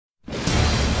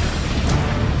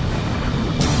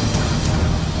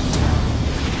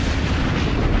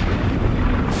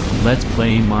Let's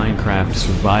play Minecraft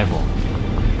Survival.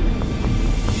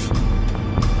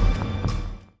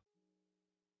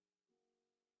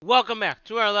 Welcome back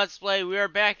to our Let's Play. We are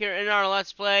back here in our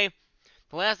Let's Play.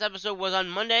 The last episode was on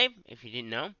Monday, if you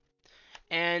didn't know.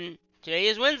 And today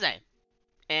is Wednesday.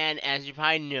 And as you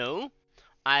probably know,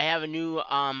 I have a new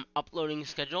uploading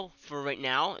schedule for right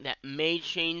now that may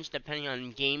change depending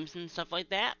on games and stuff like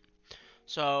that.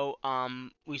 So,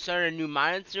 we started a new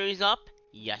modded series up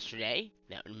yesterday.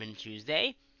 That would have been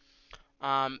Tuesday.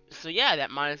 So yeah,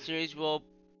 that modded series will,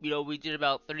 we did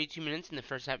about 32 minutes in the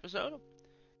first episode.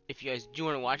 If you guys do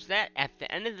want to watch that, at the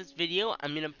end of this video,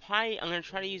 I'm gonna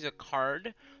try to use a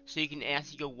card so you can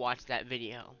actually go watch that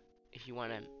video if you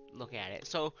want to look at it.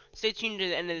 So stay tuned to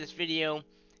the end of this video,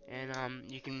 and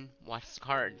you can watch this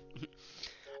card.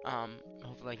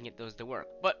 Hopefully I can get those to work.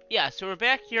 But yeah, so we're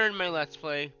back here in my Let's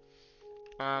Play.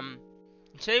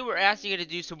 Today we're actually gonna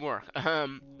do some work.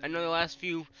 I know the last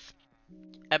few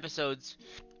episodes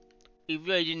we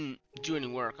really didn't do any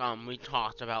work. We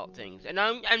talked about things, and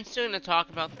I'm still gonna talk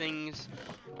about things,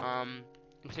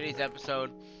 in today's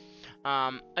episode.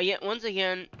 Once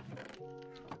again,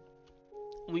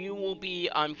 we will be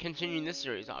continuing this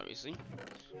series, obviously.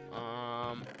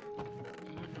 I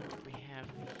wonder what we have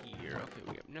here. Okay,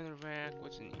 we have another rack.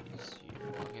 What's in these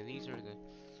here? Okay, these are the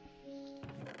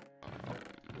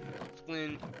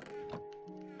flint.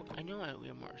 I know we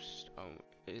have more. Oh,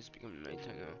 it is becoming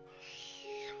nighttime now.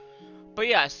 But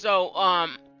yeah, so,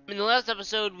 in the last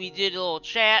episode, we did a little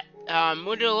chat.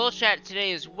 We'll do a little chat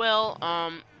today as well.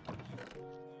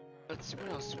 Let's see,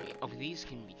 what else do we... Okay, these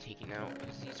can be taken out,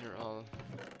 because these are all...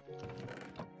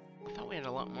 I thought we had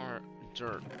a lot more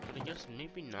dirt, but I guess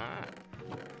maybe not.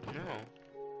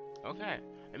 No. Okay.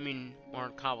 I mean, more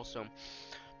cobblestone.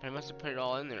 But I must have put it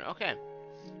all in there. Okay.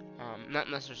 Not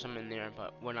unless there's some in there,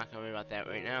 but we're not gonna worry about that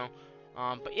right now.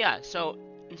 But yeah, so,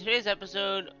 in today's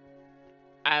episode...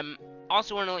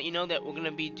 also want to let you know that we're going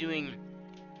to be doing,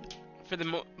 for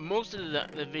the most of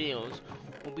the videos,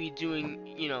 we'll be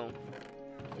doing,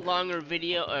 longer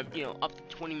video, up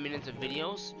to 20 minutes of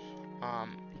videos,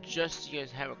 just so you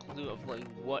guys have a clue of, like,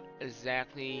 what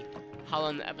exactly, how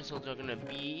long the episodes are going to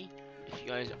be, if you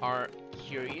guys are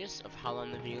curious of how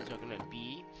long the videos are going to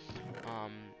be,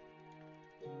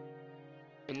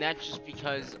 and that's just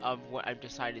because of what I've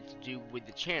decided to do with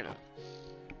the channel.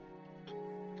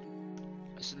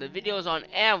 So the videos on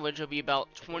average will be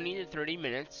about 20 to 30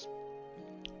 minutes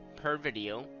per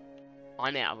video,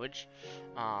 on average.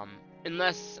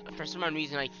 Unless for some odd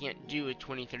reason I can't do a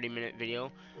 20-30 minute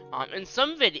video. In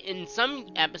some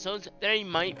episodes they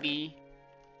might be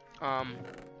longer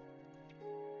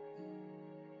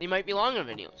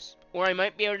videos, or I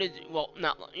might be able to do, well,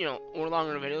 not or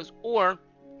longer videos, or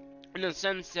in the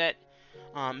sense that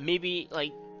maybe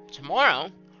like tomorrow.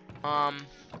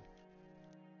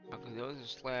 Okay, those are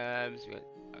slabs. We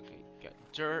got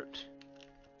dirt.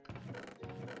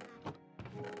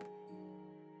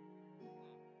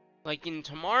 Like in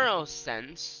tomorrow's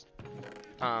sense,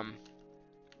 we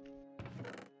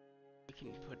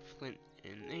can put flint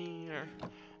in there.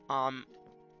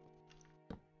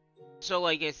 So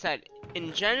like I said,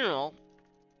 in general,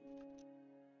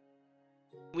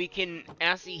 we can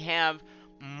actually have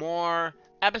more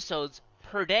episodes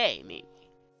per day, maybe.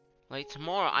 Like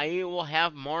tomorrow, I will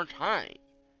have more time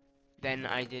than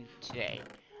I did today.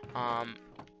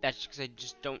 That's because I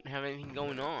just don't have anything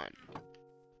going on.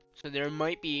 So there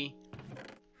might be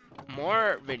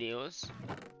more videos,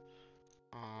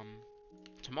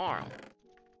 tomorrow.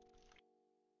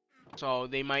 So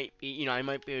they might be, I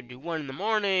might be able to do one in the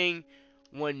morning,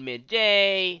 one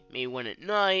midday, maybe one at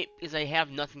night, because I have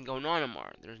nothing going on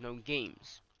tomorrow. There's no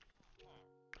games.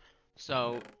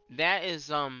 So that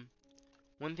is,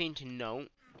 one thing to note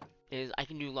is I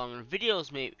can do longer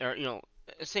videos, maybe, or,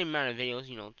 the same amount of videos,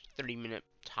 30-minute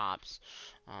tops,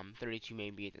 32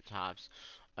 maybe at the tops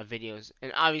of videos,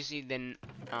 and obviously then,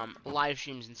 live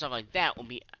streams and stuff like that will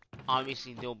be,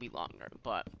 obviously they'll be longer,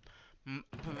 but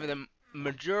for the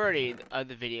majority of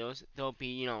the videos, they'll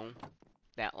be,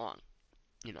 that long.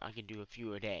 I could do a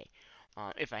few a day,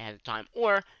 if I had the time,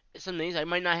 or some days I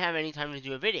might not have any time to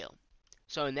do a video,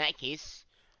 so in that case,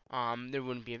 there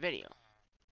wouldn't be a video.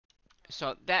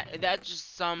 So that's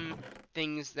just some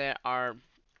things that are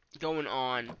going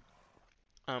on.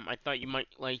 I thought you might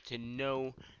like to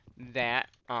know that,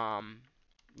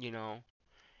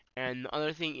 And the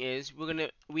other thing is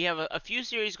we have a few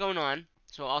series going on.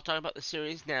 So I'll talk about the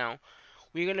series now.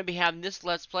 We're gonna be having this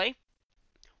Let's Play.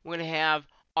 We're gonna have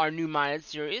our new modded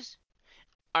series,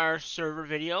 our server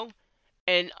video,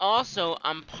 and also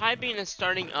I'm probably gonna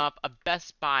starting up a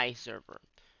Best Buy server.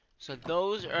 So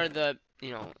those are the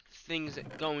things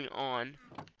going on.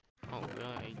 Oh,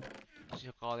 really? I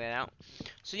took all that out.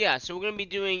 So yeah, so we're gonna be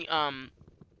doing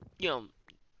you know,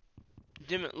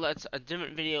 different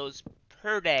videos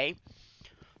per day.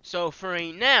 So for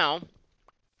right now,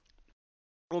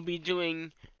 we'll be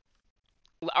doing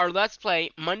our Let's Play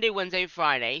Monday, Wednesday,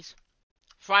 Fridays.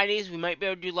 Fridays we might be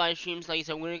able to do live streams. Like I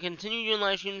said, we're gonna continue doing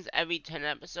live streams every 10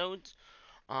 episodes.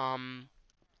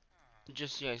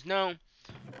 Just so you guys know.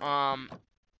 I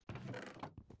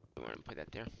want to put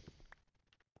that there.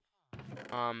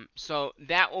 So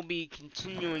that will be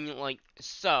continuing like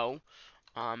so.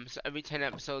 So every 10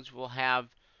 episodes we'll have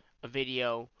a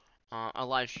video, a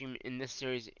live stream in this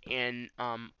series, and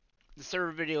the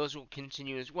server videos will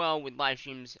continue as well with live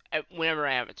streams whenever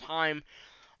I have a time.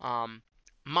 Modded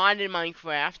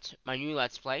Minecraft, my new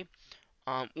Let's Play,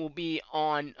 will be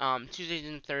on Tuesdays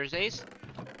and Thursdays.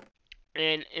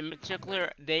 And in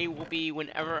particular, they will be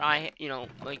whenever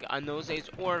like on those days,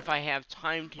 or if I have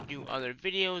time to do other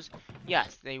videos,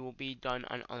 yes, they will be done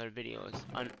on other videos,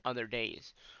 on other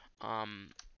days.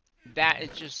 That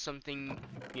is just something,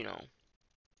 I'm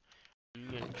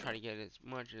gonna try to get as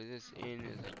much of this in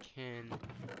as I can.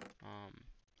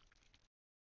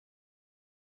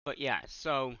 But yeah,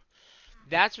 so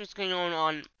that's what's going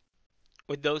on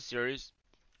with those series.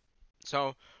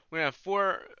 So we're gonna have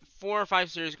four or five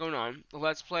series going on. The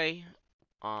Let's Play,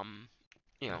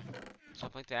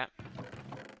 stuff like that.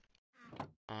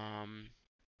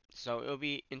 So it'll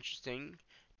be interesting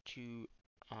to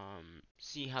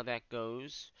see how that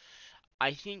goes.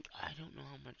 I don't know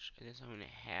how much of this I'm gonna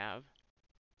have,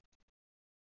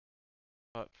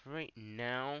 but for right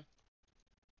now,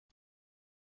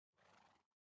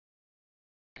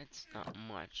 it's not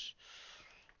much.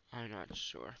 I'm not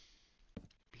sure,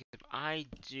 because if I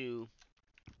do,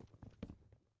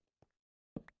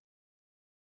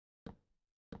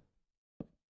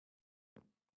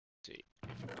 see,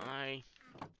 if I,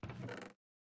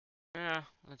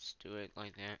 let's do it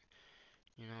like that,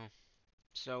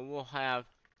 So we'll have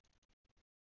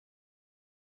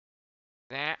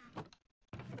that,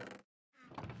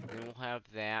 and we'll have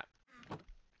that,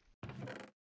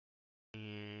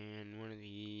 and one of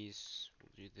these.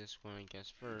 We'll do this one, I guess,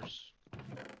 first, and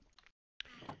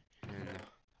then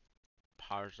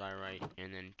Power Xyrite,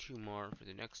 and then two more for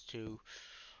the next two.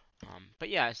 But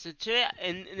yeah, so today,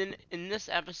 in this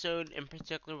episode in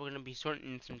particular, we're gonna be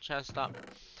sorting some chests up,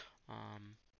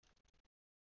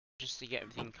 just to get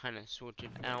everything kind of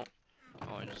sorted out.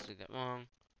 Oh, I just did that wrong.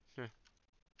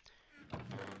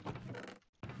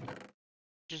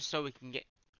 Just so we can get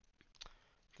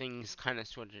things kind of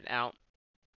sorted out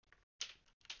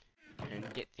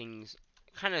and get things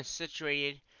kind of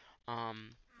situated.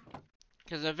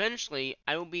 Because eventually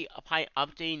I will be probably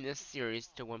updating this series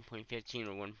to 1.15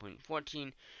 or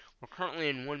 1.14. We're currently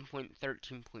in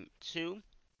 1.13.2,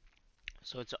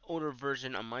 so it's an older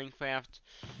version of Minecraft.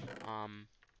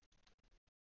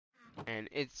 And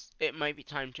it might be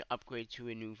time to upgrade to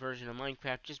a new version of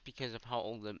Minecraft just because of how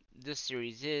old this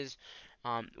series is.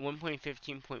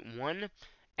 1.15.1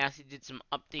 actually did some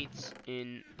updates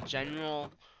in general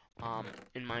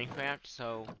in Minecraft,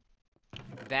 so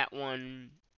that one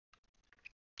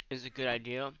is a good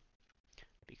idea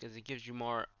because it gives you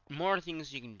more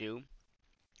things you can do.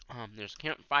 There's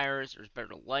campfires, there's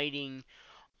better lighting,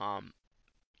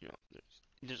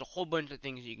 there's a whole bunch of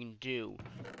things you can do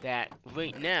that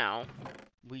right now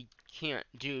we can't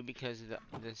do because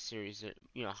of the series,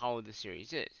 how the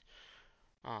series is.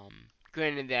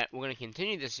 Granted that we're going to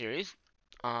continue the series,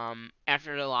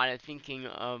 after a lot of thinking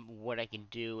of what I can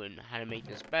do and how to make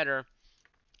this better,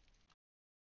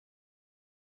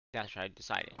 that's what I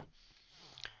decided.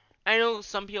 I know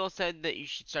some people said that you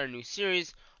should start a new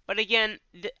series, but again,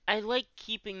 I like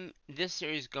keeping this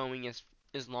series going as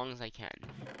long as I can.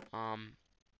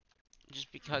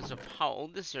 Just because of how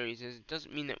old the series is, it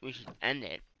doesn't mean that we should end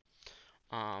it.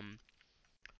 And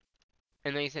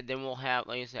like I said, then we'll have,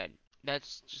 like I said,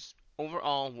 that's just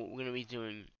overall what we're going to be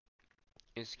doing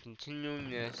is continuing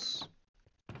this.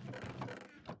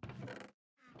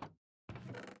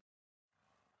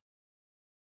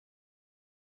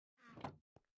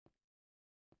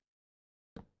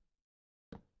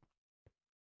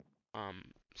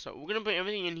 So we're going to put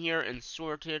everything in here and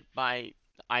sort it by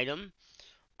item.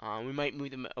 We might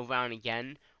move them around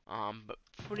again. But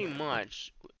pretty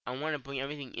much, I want to bring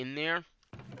everything in there.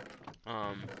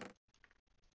 So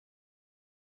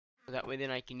that way then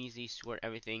I can easily sort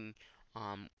everything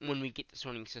when we get the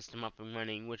sorting system up and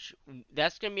running, which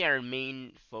that's going to be our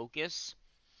main focus,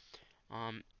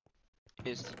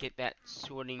 is to get that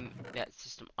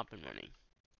system up and running.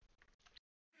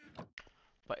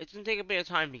 But it's going to take a bit of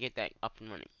time to get that up and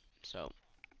running. So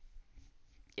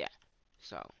yeah.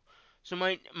 So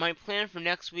my plan for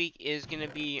next week is gonna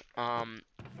be a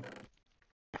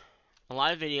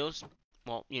lot of videos.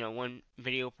 Well, one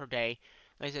video per day.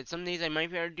 Like I said, some days I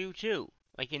might be able to do two.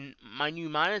 Like in my new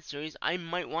modded series, I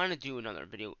might want to do another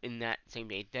video in that same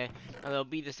day. They'll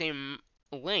be the same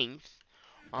length.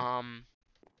 Um,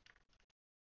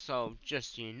 so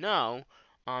just so you know,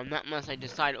 not unless I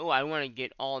decide, oh, I want to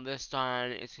get all this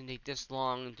done, it's gonna take this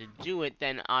long to do it.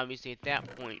 Then obviously at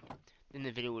that point, then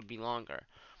the video would be longer.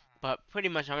 But pretty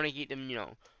much, I want to keep them,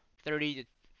 30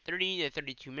 to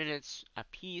 32 minutes a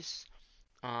piece.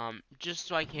 Just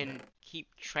so I can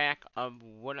keep track of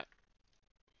what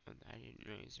I didn't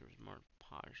realize there was more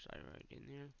posh I write in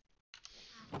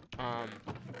there.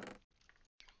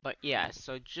 But yeah,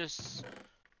 so just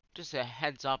a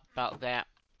heads up about that.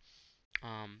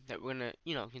 That we're gonna,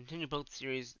 continue both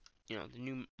series, the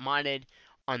new modded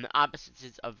on the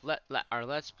opposites of our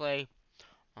Let's Play.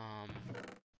 Um,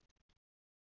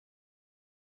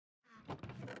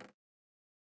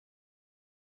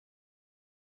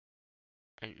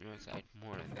 I didn't notice I had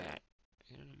more of that.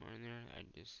 Is there more in there?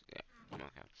 Yeah,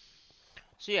 okay.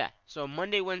 So yeah, so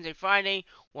Monday, Wednesday, Friday,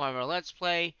 we'll have our Let's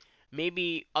Play.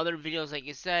 Maybe other videos, like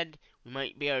you said. We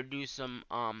might be able to do some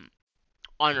on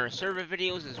our server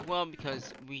videos as well,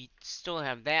 because we still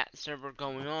have that server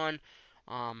going on.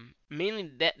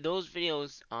 Mainly those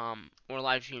videos or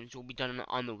live streams will be done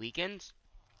on the weekends,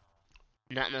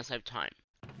 not unless I have time.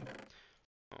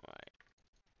 Alright,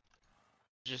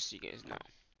 just so you guys know.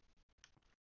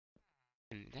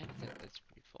 And that's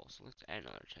pretty full, so let's add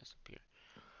another chest up here.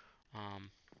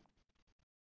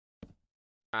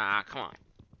 Come on.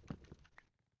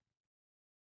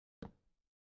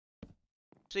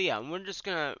 So yeah, we're just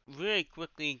gonna really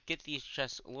quickly get these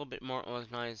chests a little bit more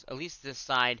organized, at least this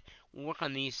side. We'll work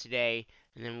on these today,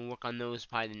 and then we'll work on those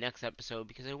probably the next episode,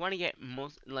 because I want to get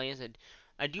like I said,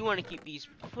 I do want to keep these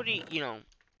pretty,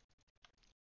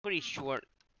 pretty short,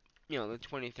 the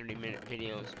 20-30 minute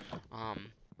videos,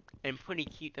 and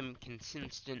keep them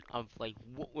consistent of, like,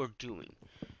 what we're doing.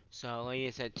 So, like I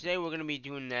said, today we're gonna be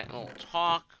doing that little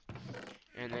talk,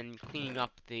 and then cleaning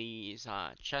up these,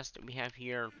 chests that we have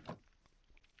here,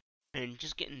 and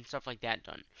just getting stuff like that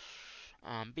done.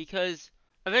 Because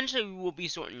eventually we will be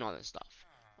sorting all this stuff.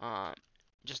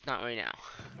 Just not right now.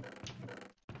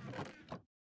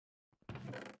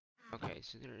 Okay,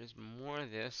 so there is more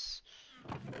of this,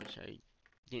 which I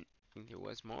didn't think there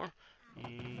was more.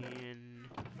 And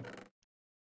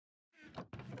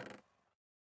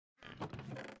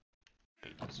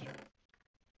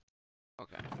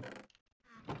okay.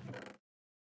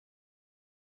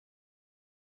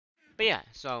 But yeah,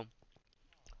 so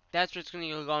that's what's gonna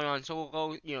go going on. So we'll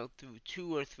go, through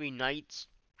 2 or 3 nights.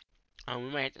 We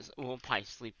might have to, we'll probably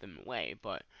sleep them away,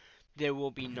 but there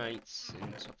will be nights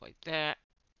and stuff like that.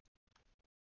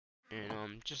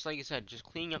 And just like I said, just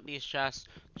cleaning up these chests,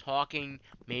 talking,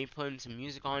 maybe putting some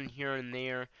music on here and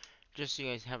there, just so you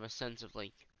guys have a sense of,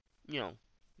 like,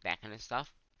 that kind of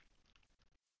stuff.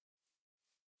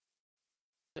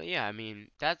 So yeah, I mean,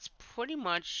 that's pretty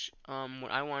much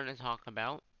what I wanted to talk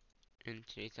about in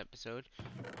today's episode.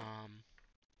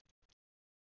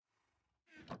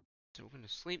 So we're gonna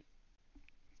sleep.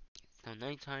 It's now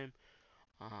nighttime.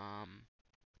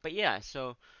 But yeah,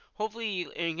 so hopefully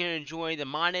you're gonna enjoy the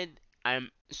modded.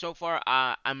 So far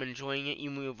I'm enjoying it,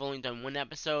 even though we've only done one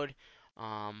episode.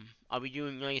 I'll be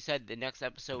doing, like I said, the next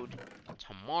episode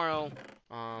tomorrow.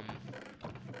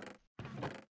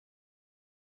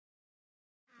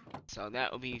 So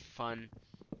that will be fun.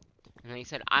 And like I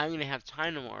said, I'm gonna have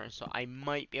time tomorrow, so I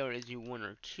might be able to do 1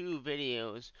 or 2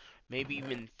 videos, maybe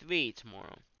even 3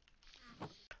 tomorrow.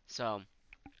 So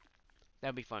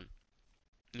that'll be fun.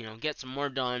 Get some more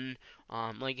done.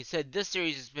 Like I said, this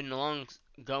series has been a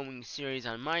long-going series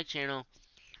on my channel.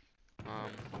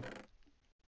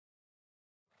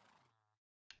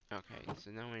 Okay,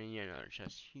 so now we need another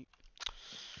chest here.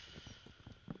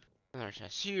 Another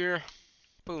chest here.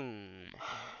 Boom.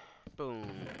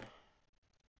 Boom.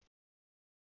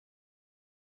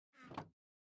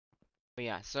 But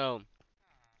yeah, so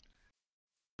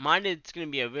Minded's gonna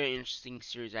be a very interesting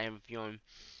series, I have a feeling.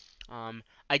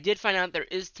 I did find out there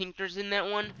is Tinkers in that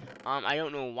one. I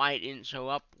don't know why it didn't show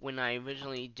up when I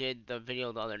originally did the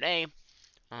video the other day.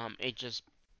 It just,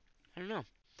 I don't know.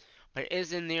 But it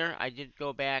is in there. I did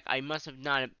go back. I must have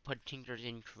not put Tinkers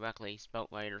in correctly, spelt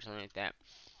right or something like that,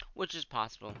 which is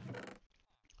possible.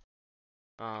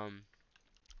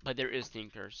 But there is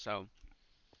Tinkers, so.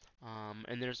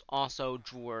 And there's also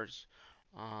drawers.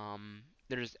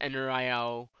 There's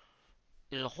Ender.io.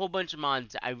 There's a whole bunch of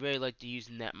mods that I really like to use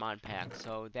in that mod pack,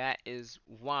 so that is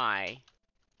why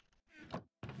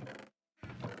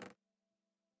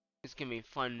gonna be a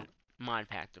fun mod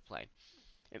pack to play.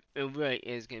 It really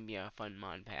is gonna be a fun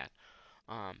mod pack.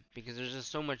 Because there's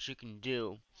just so much you can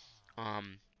do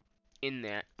in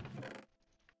that.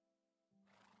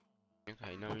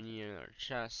 Okay, now we need another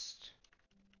chest.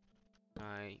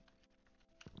 I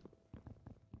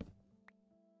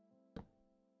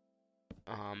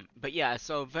but yeah,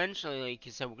 so eventually, like I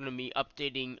said, we're gonna be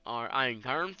updating our iron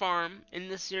garden farm in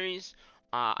this series.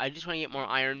 I just want to get more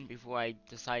iron before I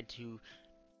decide to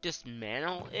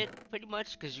dismantle it, pretty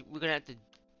much, because we're gonna have to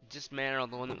dismantle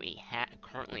the one that we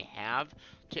currently have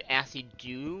to actually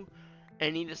do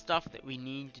any of the stuff that we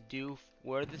need to do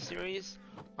for the series.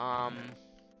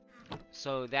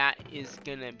 So that is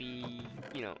gonna be,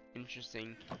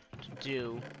 interesting to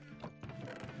do.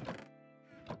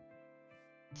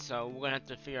 So we're gonna have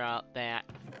to figure out that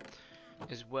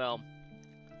as well,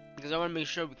 because I want to make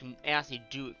sure we can actually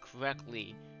do it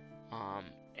correctly,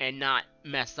 and not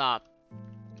mess up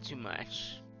too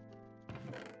much.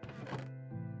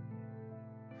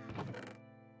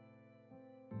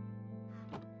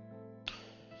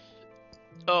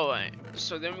 Alright,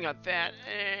 so then we got that,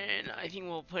 and I think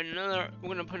we'll put we're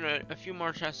gonna put a few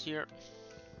more chests here,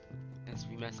 as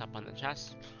we mess up on the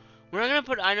chests. We're not gonna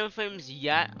put item frames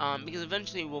yet, because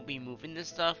eventually we'll be moving this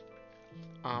stuff,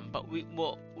 but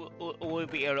we'll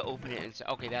be able to open it and say,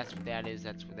 okay, that's what that is,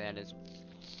 that's what that is.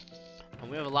 And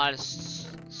we have a lot of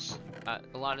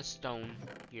stone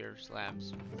here,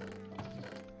 slabs.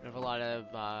 We have a lot of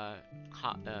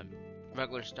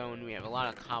regular stone. We have a lot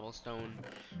of cobblestone,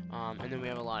 and then we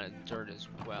have a lot of dirt as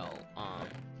well.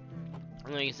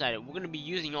 And like I said, we're gonna be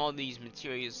using all these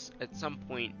materials at some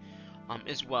point,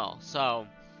 as well. So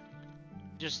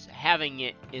just having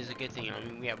it is a good thing. I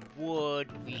mean, we have wood,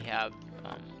 we have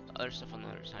other stuff on the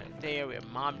other side of there. We have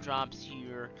mob drops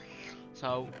here.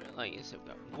 So, like I said, we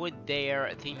got wood there.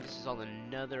 I think this is all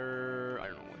another. I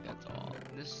don't know what that's all.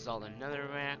 This is all another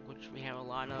rack, which we have a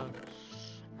lot of.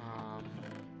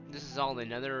 This is all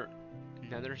another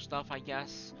stuff, I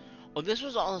guess. Oh, this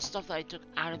was all the stuff that I took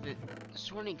out of the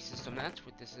sorting system. That's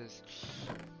what this is.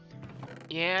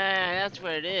 Yeah, that's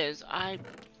what it is. I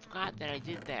forgot that I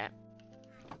did that.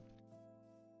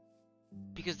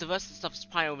 Because the rest of the stuff is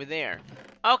probably over there.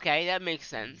 Okay, that makes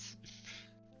sense.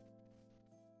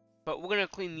 But we're gonna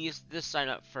clean this side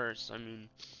up first. I mean,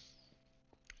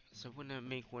 so we're gonna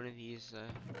make one of these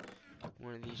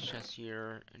chests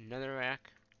here. Another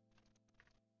rack.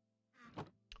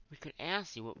 We could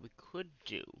ask you what we could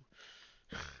do.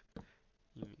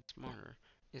 Even smarter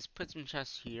is put some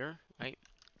chests here, right,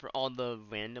 for all the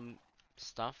random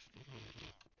stuff.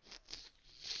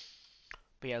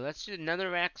 But yeah, let's do another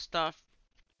rack stuff.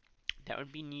 That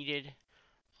would be needed.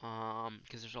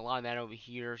 Because there's a lot of that over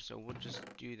here, so we'll just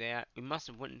do that. We must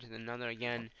have went into the nether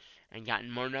again and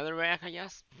gotten more nether rack, I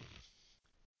guess.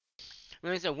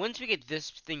 Like I said, once we get this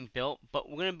thing built, but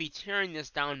we're gonna be tearing this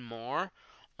down more.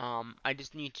 I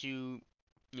just need to,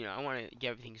 I want to get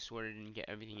everything sorted and get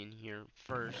everything in here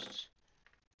first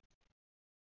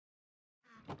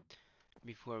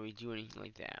before we do anything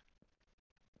like that.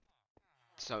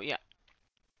 So yeah.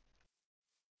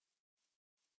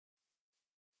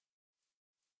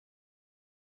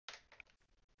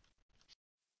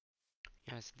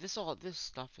 Yes, this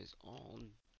stuff is all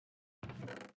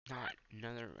not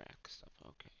nether rack stuff.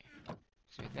 Okay.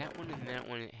 So that one and that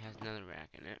one, it has nether rack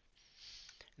in it.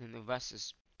 And then the rest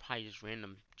is probably just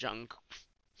random junk.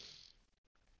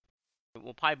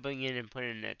 We'll probably bring in and put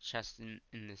in that chest in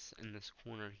this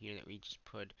corner here that we just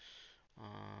put.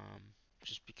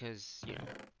 Just because,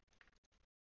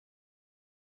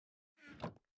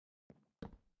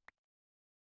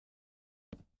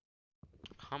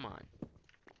 come on.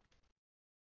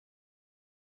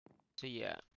 So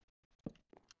yeah.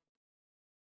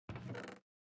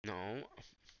 No.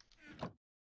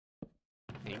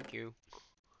 Thank you.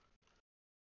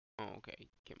 Oh, okay.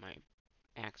 Get my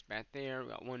axe back there. We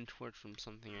got one torch from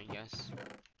something, I guess.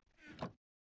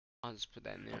 I'll just put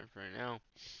that in there for now.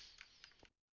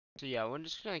 So yeah, we're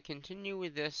just gonna continue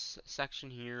with this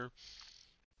section here.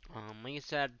 Like I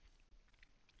said,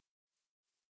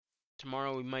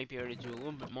 tomorrow we might be able to do a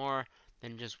little bit more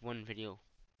than just one video.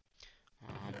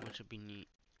 Which would be neat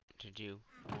to do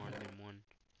more than one.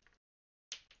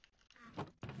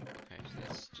 Okay, so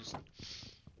that's just...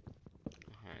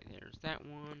 Alright, there's that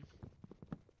one.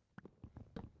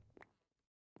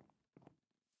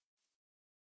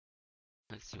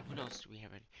 Let's see, what else do we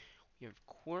have? We have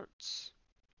quartz.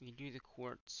 We can do the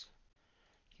quartz.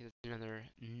 Okay, that's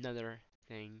another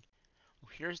thing. Oh,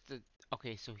 here's the...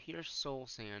 Okay, so here's soul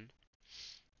sand.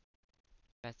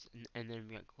 That's... And then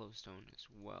we got glowstone as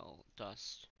well.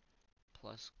 Dust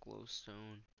plus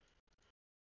glowstone.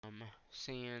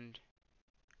 Sand,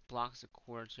 blocks of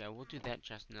quartz. Yeah, we'll do that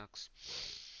just next.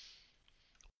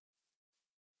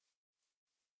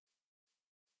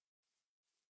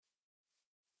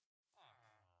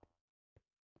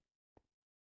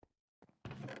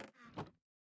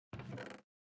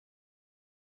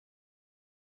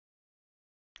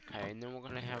 Okay, and then we're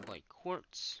gonna have like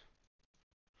quartz.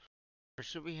 Or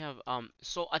should we have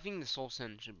soul? I think the soul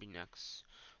sand should be next.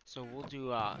 So we'll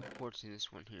do quartz in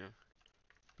this one here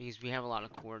because we have a lot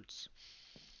of quartz.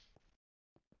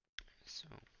 So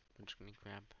we're just gonna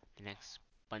grab the next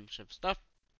bunch of stuff.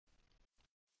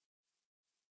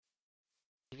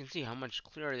 You can see how much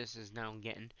clearer this is now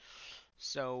getting.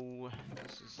 So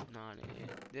this is not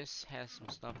it. This has some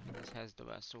stuff. This has the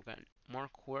rest. So we got more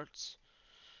quartz.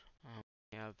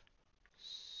 We have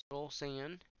soul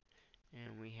sand,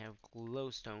 and we have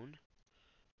glowstone.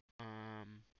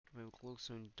 We have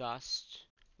glowstone dust.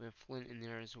 We have flint in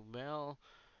there as well.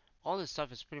 All this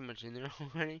stuff is pretty much in there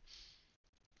already.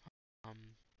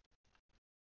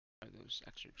 There's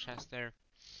extra chests there.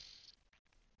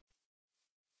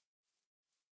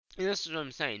 And this is what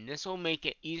I'm saying. This will make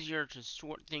it easier to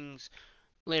sort things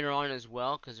later on as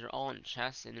well, because they're all in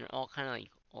chests and they're all kind of like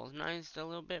organized a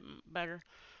little bit better.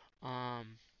 So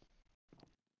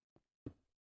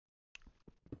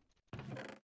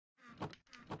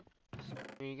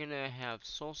you're gonna have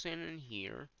soul sand in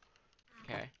here,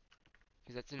 okay?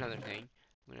 Because that's another thing.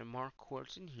 I'm gonna mark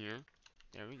quartz in here.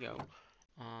 There we go.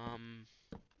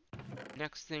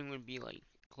 Next thing would be like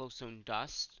glowstone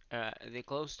dust. The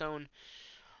glowstone.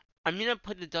 I'm gonna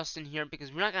put the dust in here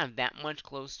because we're not gonna have that much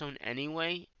glowstone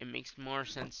anyway. It makes more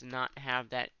sense to not have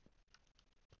that,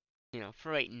 you know,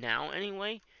 for right now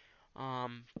anyway.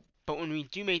 But when we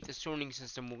do make the sorting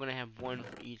system, we're gonna have one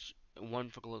for each, one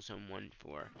for glowstone, one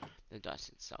for the dust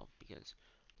itself, because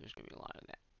there's gonna be a lot of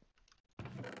that.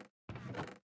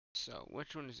 So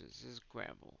which one is this? This is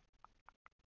gravel.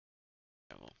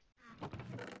 Gravel.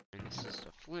 And this is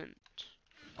the flint.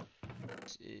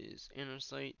 This is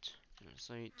andesite.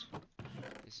 Andesite.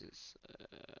 This is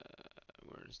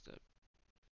where's the?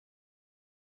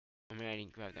 I mean, I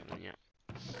didn't grab that one yet.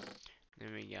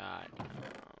 Then we got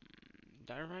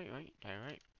diorite, right?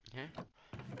 Diorite. Okay.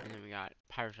 And then we got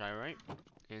pyrite.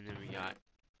 And then we got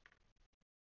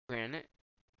granite.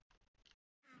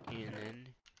 And then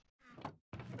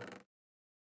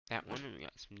that one, and we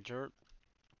got some dirt.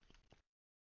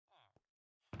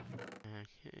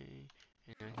 Okay.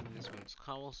 And I think this one's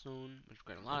cobblestone, which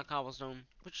we've got a lot of cobblestone,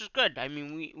 which is good. I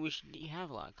mean, we should have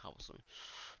a lot of cobblestone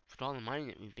for all the mining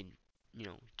that we've been, you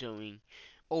know, doing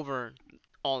over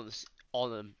all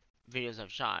the videos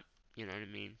I've shot. You know what I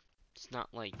mean? It's not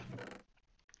like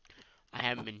I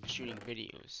haven't been shooting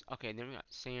videos. Okay, then we got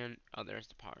sand. Oh, there's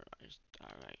the power.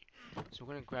 Alright. So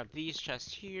we're gonna grab these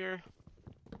chests here.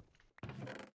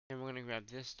 Then we're gonna grab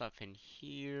this stuff in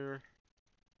here.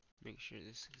 Make sure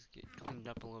this is get cleaned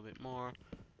up a little bit more.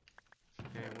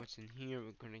 And what's in here?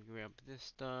 We're gonna grab this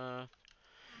stuff.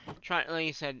 Like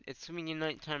I said, it's coming in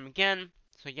nighttime again.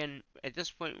 So again, at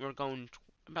this point, we're going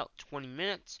about 20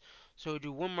 minutes. So we'll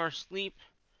do one more sleep,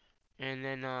 and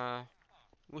then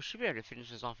we should be able to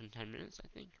finish this off in 10 minutes, I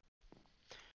think.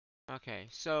 Okay,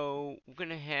 so we're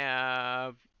gonna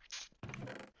have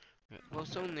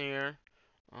glowstone there.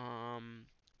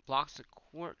 Blocks of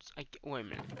quartz. Wait a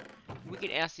minute. We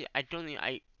could ask the. I don't think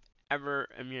I ever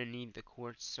am gonna need the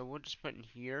quartz, so we'll just put in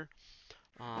here.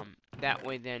 That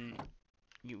way, then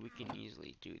we can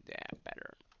easily do that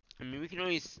better. I mean, we can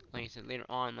always, like I said, later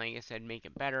on, like I said, make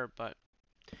it better. But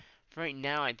for right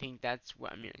now, I think that's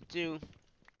what I'm gonna do.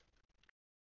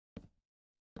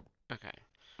 Okay.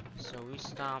 So we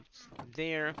stopped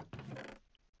there.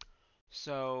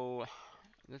 So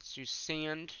let's do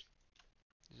sand.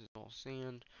 This is all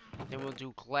sand. Then we'll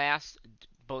do glass.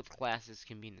 Both classes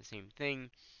can be in the same thing.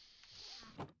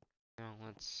 Now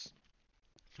let's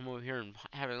come over here and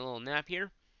have a little nap here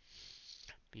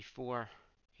before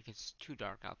it gets too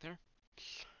dark out there.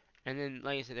 And then,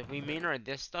 like I said, if we maynard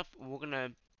this stuff, we're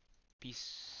gonna be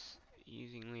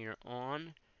using later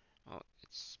on. Oh,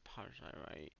 it's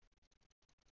pyrite.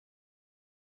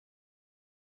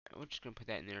 We're just gonna put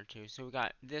that in there too. So we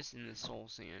got this in the soul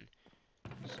sand.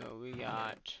 So we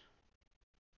got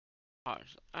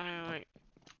pyrite,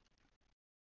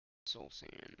 soul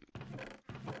sand.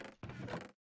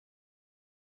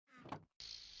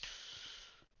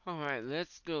 Alright,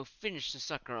 let's go finish the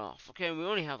sucker off. Okay, we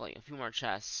only have like a few more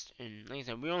chests, and like I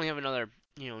said, we only have another,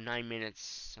 9 minutes,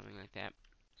 something like that.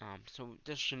 So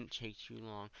this shouldn't take too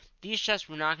long. These chests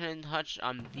we're not gonna touch.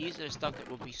 These are stuff that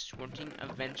we'll be sorting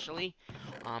eventually.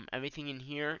 Everything in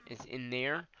here is in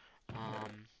there.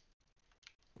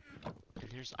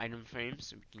 There's item frames,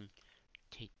 so we can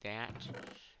take that.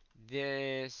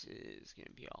 This is gonna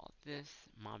be all this.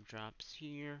 Mob drops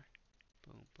here.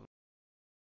 Boom, boom.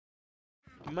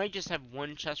 We might just have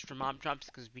one chest for mob drops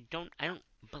because I don't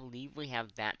believe we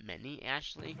have that many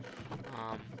actually.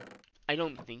 I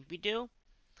don't think we do.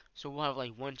 So we'll have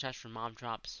like one chest for mob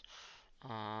drops.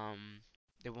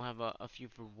 Then we'll have a few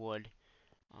for wood.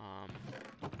 Um,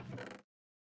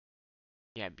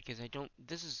 yeah, because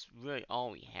this is really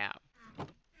all we have.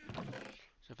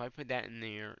 So if I put that in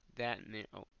there,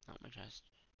 oh, not my chest.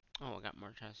 Oh, I got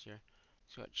more chests here.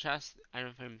 So got chest,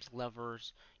 iron frames,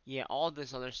 levers. Yeah, all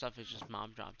this other stuff is just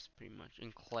mob drops, pretty much,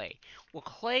 and clay. Well,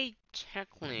 clay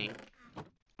technically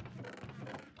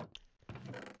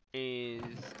is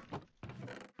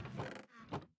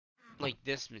like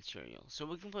this material. So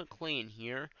we can put clay in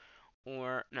here,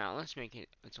 or now let's make it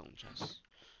its own chest.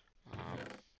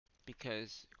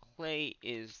 Because clay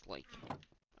is like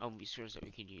a resource that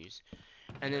we could use.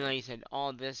 And then, like I said,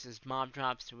 all this is mob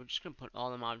drops, so we're just gonna put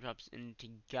all the mob drops in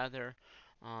together,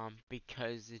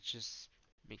 because it just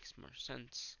makes more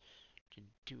sense to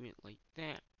do it like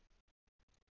that.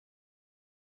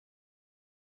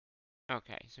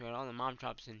 Okay, so we got all the mob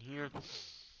drops in here.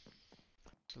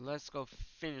 So let's go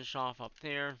finish off up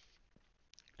there.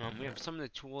 We have some of the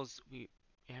tools we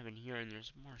have in here, and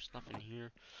there's more stuff in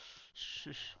here.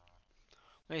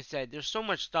 Like I said, there's so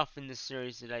much stuff in this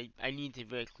series that I need to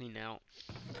really clean out.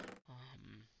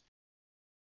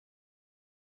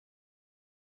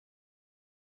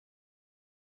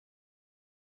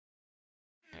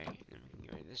 Okay, then we can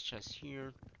get rid of this chest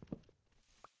here.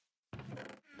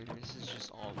 And this is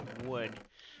just all wood.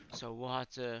 So we'll have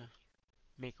to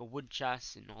make a wood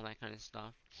chest and all that kind of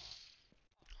stuff.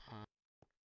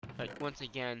 But once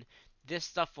again, this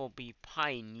stuff will be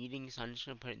pie needing, so I'm just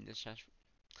gonna put it in this chest.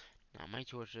 Now my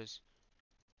torches.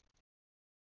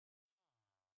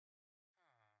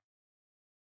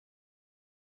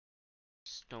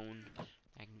 Stone.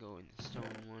 I can go in the stone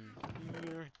one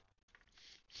here.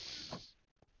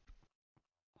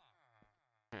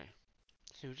 Okay.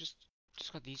 So we just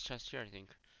got these chests here, I think,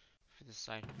 for this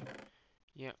side.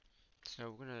 Yep.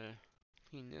 So we're gonna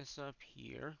clean this up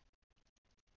here.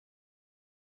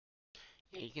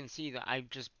 Yeah, you can see that I've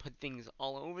just put things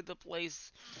all over the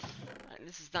place.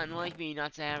 This is not like me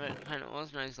not to have it kind of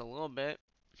organized a little bit.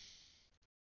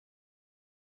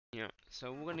 Yeah,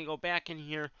 so we're gonna go back in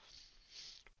here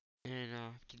and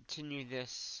continue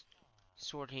this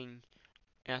sorting.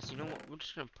 Yeah, so you know what? We're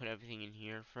just gonna put everything in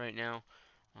here for right now.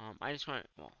 I just want,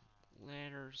 well,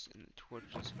 ladders and the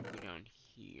torches can go down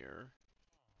here.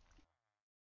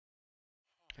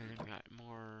 And then we got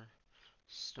more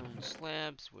stone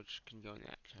slabs, which can go in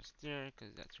that chest there,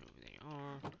 because that's where they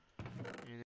are. And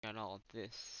then we got all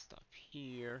this stuff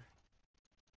here.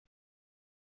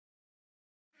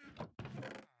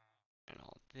 Got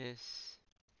all this.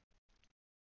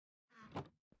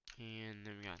 And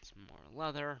then we got some more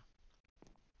leather.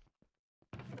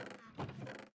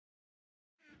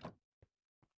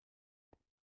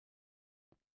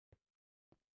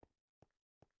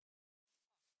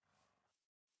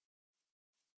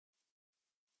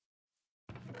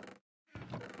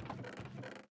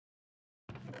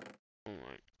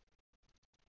 Alright.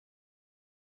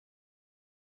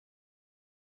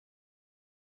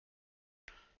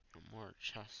 More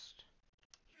chest.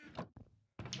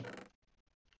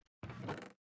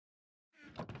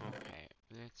 Okay,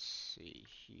 let's see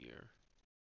here.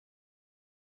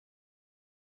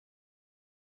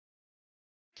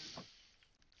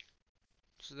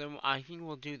 So then I think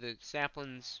we'll do the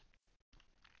saplings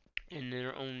in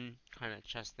their own kind of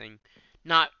chest thing.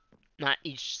 Not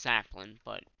each sapling,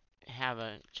 but have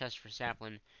a chest for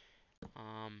sapling,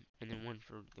 and then one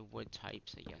for the wood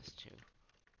types, I guess, too.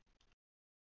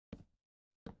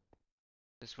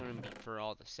 This one would be for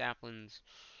all the saplings.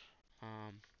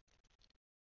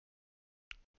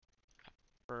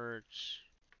 Birch.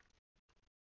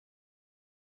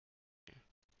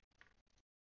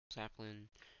 Sapling.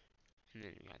 And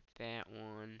then we got that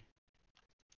one.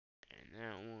 And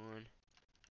that one.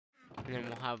 And then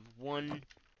we'll have one.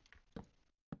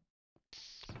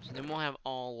 So then we'll have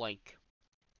all, like,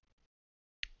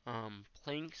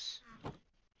 planks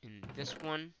in this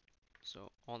one.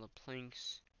 So all the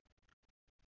planks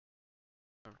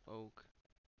are oak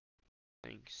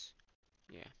planks.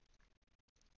 Yeah.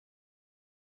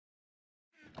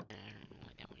 And I don't know why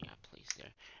that one got placed there.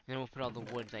 And then we'll put all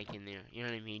the wood like in there. You know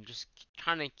what I mean? Just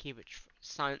kind of keep it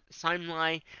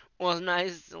timeline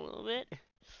organized a little bit.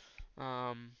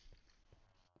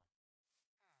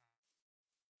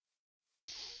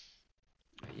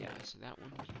 Yeah. So that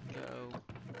one can go.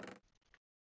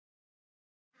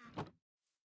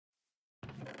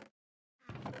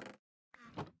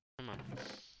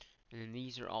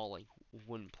 these are all like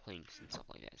wooden planks and stuff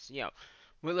like that. So yeah,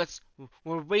 we're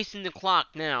racing the clock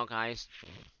now, guys.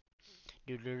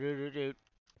 Do do do do do.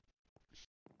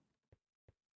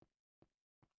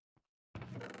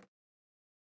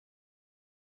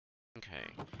 Okay,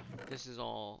 this is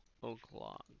all oak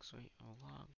logs. Wait, oak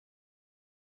log.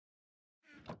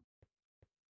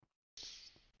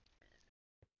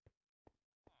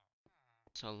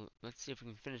 So let's see if we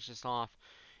can finish this off.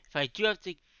 If I do have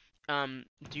to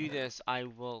do this, I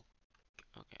will.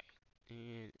 Okay,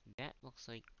 and that looks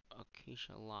like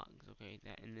acacia logs. Okay,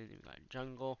 that, and then we got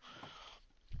jungle.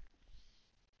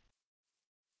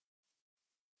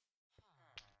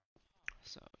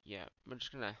 So yeah, we're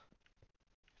just gonna.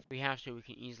 If we have to, we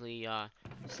can easily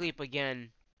sleep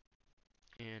again.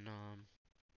 And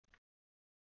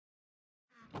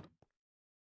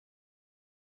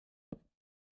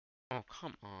oh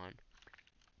come on.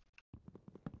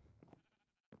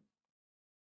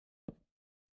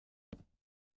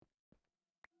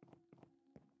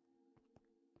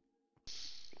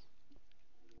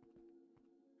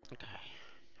 Okay,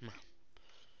 come on.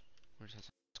 Where's this?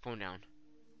 It's going down.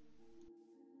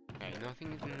 Okay,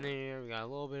 nothing's in there. We got a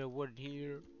little bit of wood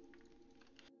here.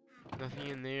 Nothing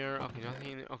in there. Okay,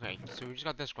 nothing in there. Okay, so we just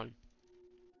got this one.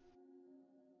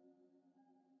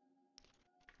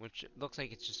 Which looks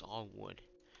like it's just all wood.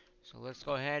 So let's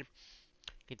go ahead,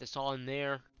 get this all in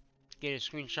there, get a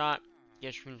screenshot,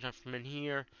 from in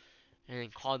here, and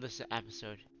then call this an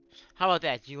episode. How about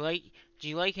that? Do you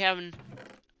like having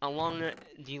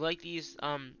do you like these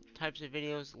types of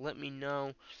videos? Let me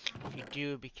know if you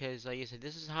do, because like I said,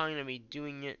 this is how I'm gonna be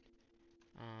doing it.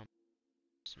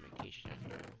 Some vacation down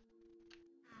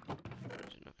here.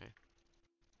 Okay.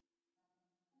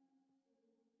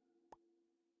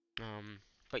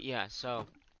 But yeah, so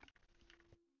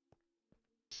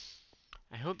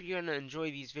I hope you're gonna enjoy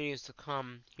these videos to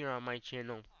come here on my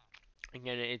channel.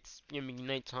 Again, it's gonna be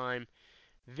nighttime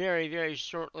very, very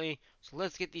shortly. So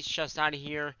let's get these chests out of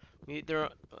here.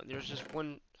 There's just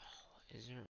one. Oh, is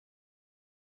there?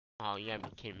 Oh, you gotta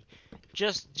be kidding me.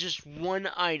 Just one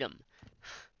item.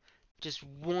 Just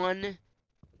one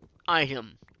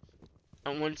item.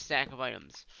 On one stack of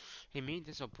items. Hey, maybe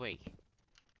this will break.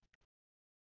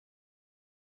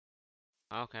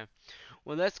 Okay.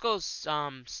 Well, let's go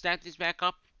stack this back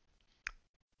up.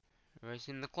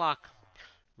 Racing the clock.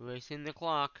 Racing the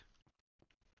clock.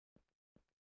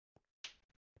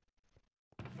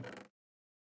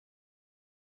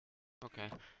 Okay.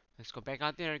 Let's go back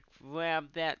out there,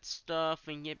 grab that stuff,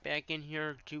 and get back in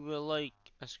here to like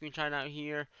a screenshot out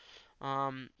here.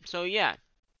 So yeah.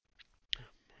 I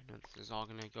know this is all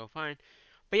gonna go fine.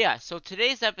 But yeah, so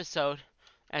today's episode,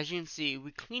 as you can see,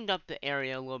 we cleaned up the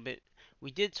area a little bit.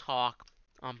 We did talk,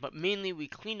 but mainly we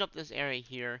cleaned up this area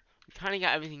here. We kind of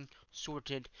got everything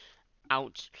sorted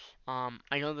out.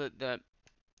 I know that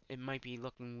it might be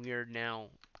looking weird now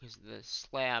because of the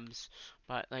slabs,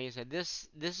 but like I said, this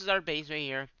is our base right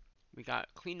here. We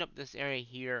got cleaned up this area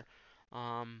here.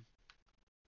 Yeah,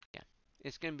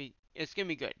 it's gonna be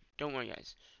good. Don't worry,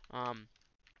 guys.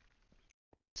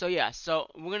 So yeah, so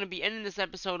we're gonna be ending this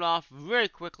episode off very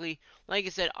quickly. Like I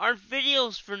said, our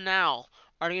videos for now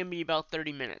are gonna be about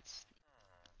 30 minutes.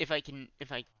 If I can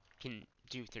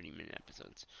do 30-minute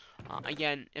episodes.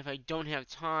 Again, if I don't have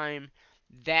time,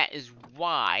 that is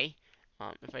why.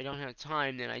 If I don't have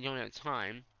time, then I don't have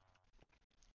time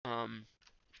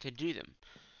to do them.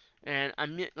 And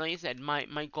like I said,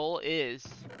 my goal is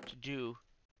to do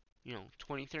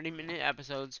 20-30 minute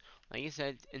episodes. Like I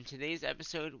said, in today's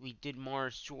episode, we did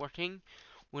more sorting.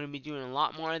 We're gonna be doing a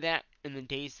lot more of that in the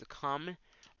days to come.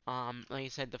 Like I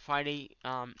said, this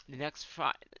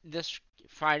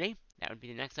Friday, that would be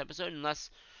the next episode, unless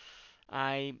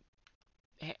I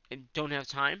don't have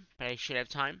time, but I should have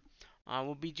time.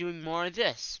 We'll be doing more of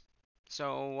this.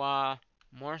 So,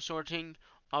 more sorting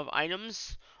of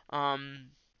items.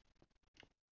 Um,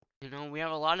 we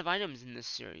have a lot of items in this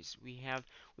series.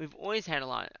 We've always had a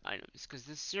lot of items, because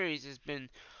this series has been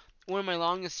one of my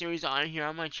longest series on here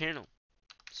on my channel.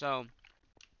 So,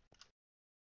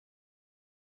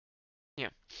 yeah.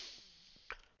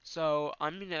 So,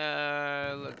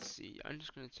 let's see, I'm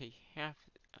just gonna take half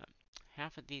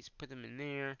of these, put them in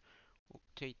there. We'll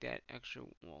take that extra,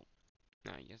 well,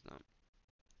 no, I guess not.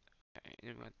 Okay,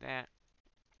 then we got that.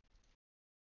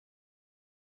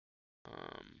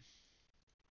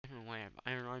 I don't know why I have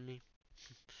iron on me.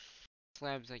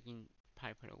 Slabs I can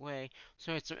probably put away.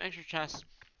 So it's some extra chests.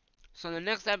 So in the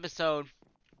next episode,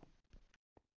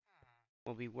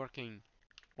 we'll be working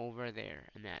over there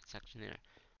in that section there.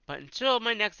 But until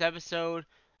my next episode,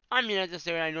 I'm gonna have to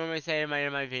say what I normally say in my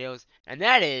videos, and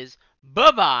that is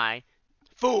bye bye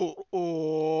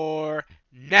for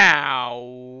now.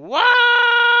 What?